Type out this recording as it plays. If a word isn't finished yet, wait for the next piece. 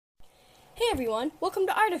Hey everyone, welcome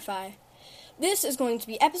to Artify. This is going to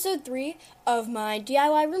be episode 3 of my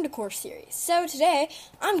DIY room decor series. So today,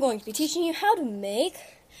 I'm going to be teaching you how to make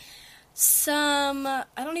some, I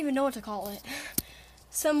don't even know what to call it,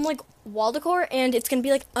 some wall decor, and it's going to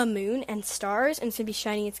be like a moon and stars, and it's going to be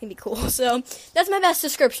shiny, it's going to be cool. So that's my best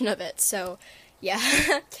description of it, so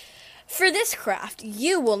yeah. For this craft,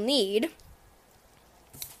 you will need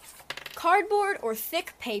cardboard or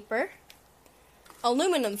thick paper,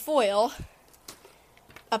 aluminum foil,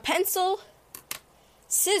 a pencil,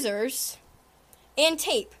 scissors, and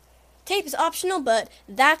tape. Tape is optional, but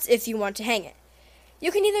that's if you want to hang it.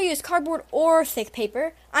 You can either use cardboard or thick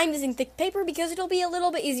paper. I'm using thick paper because it'll be a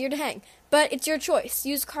little bit easier to hang, but it's your choice.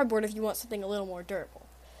 Use cardboard if you want something a little more durable.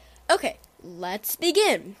 Okay, let's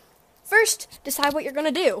begin. First, decide what you're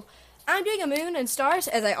going to do. I'm doing a moon and stars,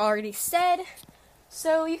 as I already said,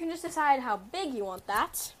 so you can just decide how big you want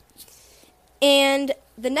that. And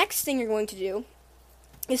the next thing you're going to do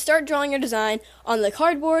is start drawing your design on the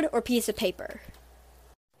cardboard or piece of paper.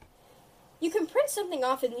 You can print something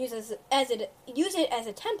off and use it as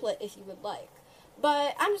a template if you would like,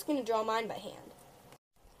 but I'm just going to draw mine by hand.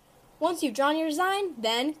 Once you've drawn your design,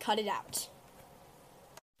 then cut it out.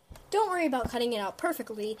 Don't worry about cutting it out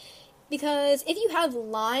perfectly, because if you have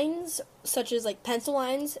lines, such as pencil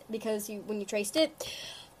lines, because when you traced it,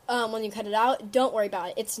 when you cut it out, don't worry about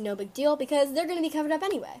it. It's no big deal because they're going to be covered up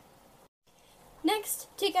anyway. Next,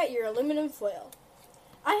 take out your aluminum foil.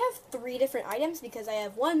 I have 3 different items because I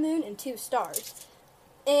have 1 moon and 2 stars.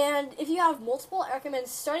 And if you have multiple, I recommend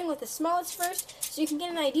starting with the smallest first so you can get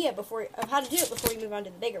an idea of how to do it before you move on to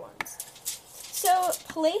the bigger ones. So,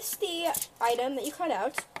 place the item that you cut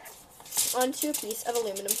out onto a piece of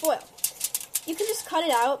aluminum foil. You can just cut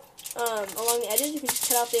it out along the edges. You can just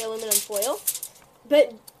cut out the aluminum foil.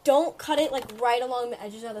 But don't cut it right along the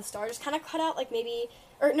edges of the star. Just kind of cut out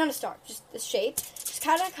or not a star, just the shape. Just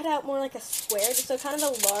kind of cut out more like a square, just so kind of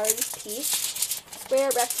a large piece,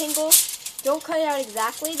 square, rectangle. Don't cut it out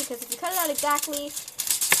exactly, because if you cut it out exactly,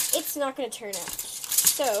 it's not going to turn out.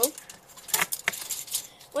 So,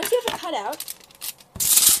 once you have it cut out,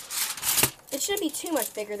 it shouldn't be too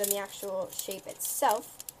much bigger than the actual shape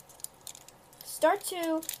itself. Start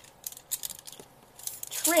to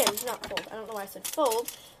trim, not fold, I don't know why I said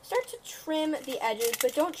fold. Start to trim the edges,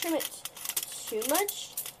 but don't trim it too much.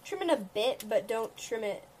 Trim it a bit, but don't trim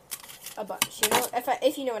it a bunch,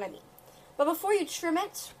 if you know what I mean. But before you trim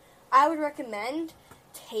it, I would recommend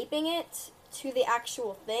taping it to the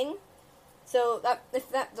actual thing. So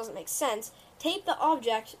if that doesn't make sense, tape the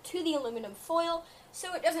object to the aluminum foil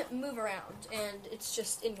so it doesn't move around and it's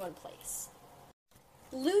just in one place.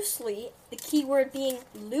 Loosely, the key word being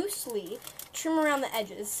loosely, trim around the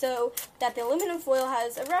edges so that the aluminum foil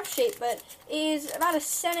has a rough shape but is about 1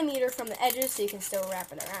 centimeter from the edges so you can still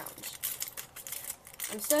wrap it around.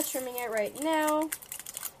 I'm still trimming it right now,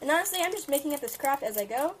 and honestly I'm just making up this craft as I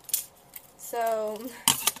go, so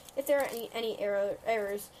if there are any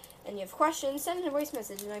errors and you have questions, send in a voice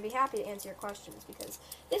message and I'd be happy to answer your questions because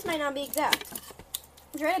this might not be exact.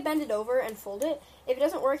 Try to bend it over and fold it. If it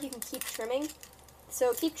doesn't work, you can keep trimming.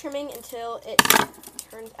 So keep trimming until it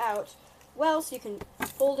turns out well so you can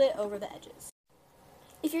fold it over the edges.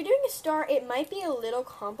 If you're doing a star, it might be a little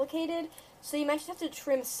complicated, so you might just have to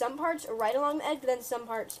trim some parts right along the edge, but then some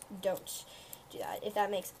parts don't do that, if that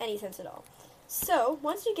makes any sense at all. So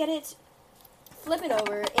once you get it, flip it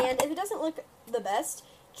over, and if it doesn't look the best,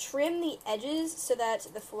 trim the edges so that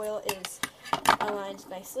the foil is aligned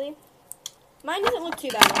nicely. Mine doesn't look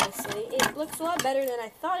too bad, honestly. It looks a lot better than I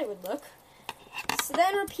thought it would look. So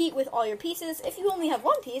then repeat with all your pieces. If you only have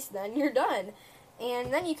 1 piece, then you're done.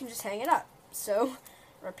 And then you can just hang it up. So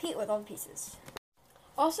repeat with all the pieces.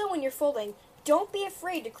 Also, when you're folding, don't be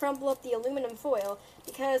afraid to crumple up the aluminum foil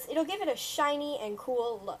because it'll give it a shiny and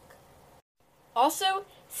cool look. Also,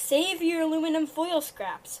 save your aluminum foil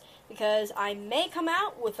scraps because I may come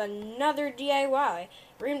out with another DIY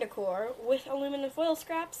room decor with aluminum foil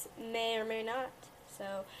scraps, may or may not.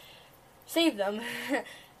 So save them.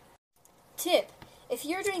 Tip: if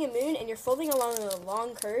you're doing a moon and you're folding along a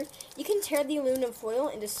long curve, you can tear the aluminum foil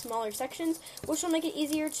into smaller sections, which will make it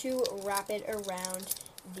easier to wrap it around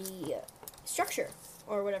the structure,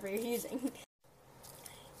 or whatever you're using.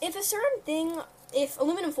 If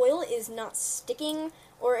aluminum foil is not sticking,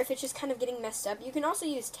 or if it's just kind of getting messed up, you can also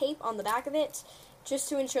use tape on the back of it, just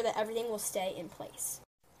to ensure that everything will stay in place.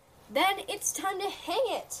 Then it's time to hang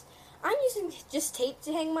it! I'm using just tape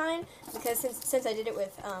to hang mine because since I did it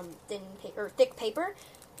with thick paper,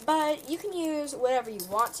 but you can use whatever you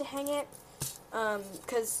want to hang it.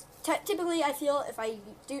 Because typically I feel if I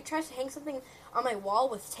try to hang something on my wall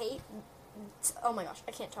with tape, oh my gosh,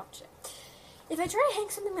 I can't talk today. if I try to hang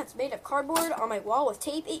something that's made of cardboard on my wall with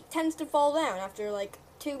tape, it tends to fall down after like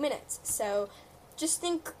 2 minutes. So just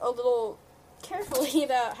think a little carefully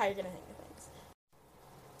about how you're going to hang the things.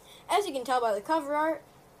 As you can tell by the cover art,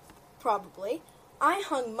 probably, I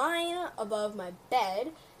hung mine above my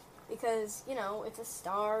bed because, you know, it's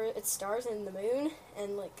stars and the moon,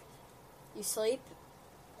 and like you sleep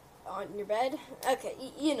on your bed. Okay,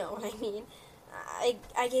 you know what I mean.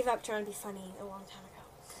 I gave up trying to be funny a long time ago.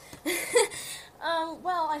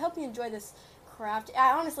 Well, I hope you enjoyed this craft.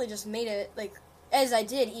 I honestly just made it, like, as I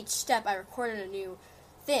did each step, I recorded a new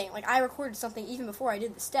thing. Like, I recorded something even before I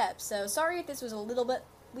did the steps, so sorry if this was a little bit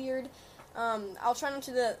weird. I'll try not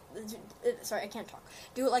to sorry, I can't talk.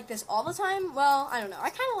 Do it like this all the time? Well, I don't know. I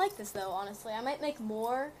kind of like this, though, honestly. I might make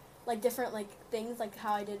more, like, different, like, things, like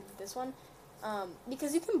how I did with this one.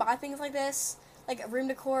 Because you can buy things like this, like room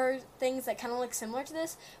decor things that kind of look similar to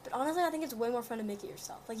this, but honestly, I think it's way more fun to make it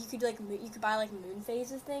yourself. Like, you could buy, like, moon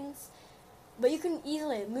phases things, but you can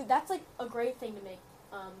easily, that's, like, a great thing to make,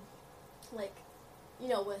 like, you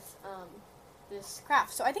know, with, this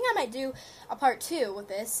craft. So I think I might do a part 2 with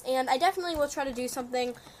this, and I definitely will try to do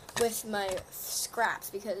something with my scraps,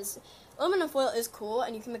 because aluminum foil is cool,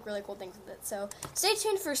 and you can make really cool things with it. So stay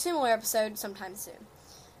tuned for a similar episode sometime soon.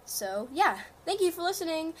 So, yeah, thank you for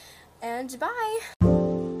listening, and bye!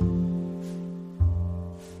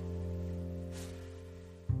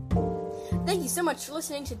 Thank you so much for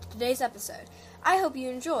listening to today's episode. I hope you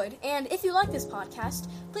enjoyed, and if you like this podcast,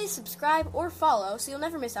 please subscribe or follow so you'll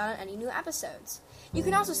never miss out on any new episodes. You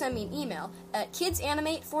can also send me an email at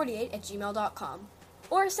kidsanimate48@gmail.com,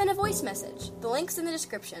 or send a voice message. The link's in the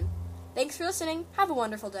description. Thanks for listening. Have a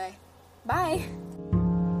wonderful day. Bye!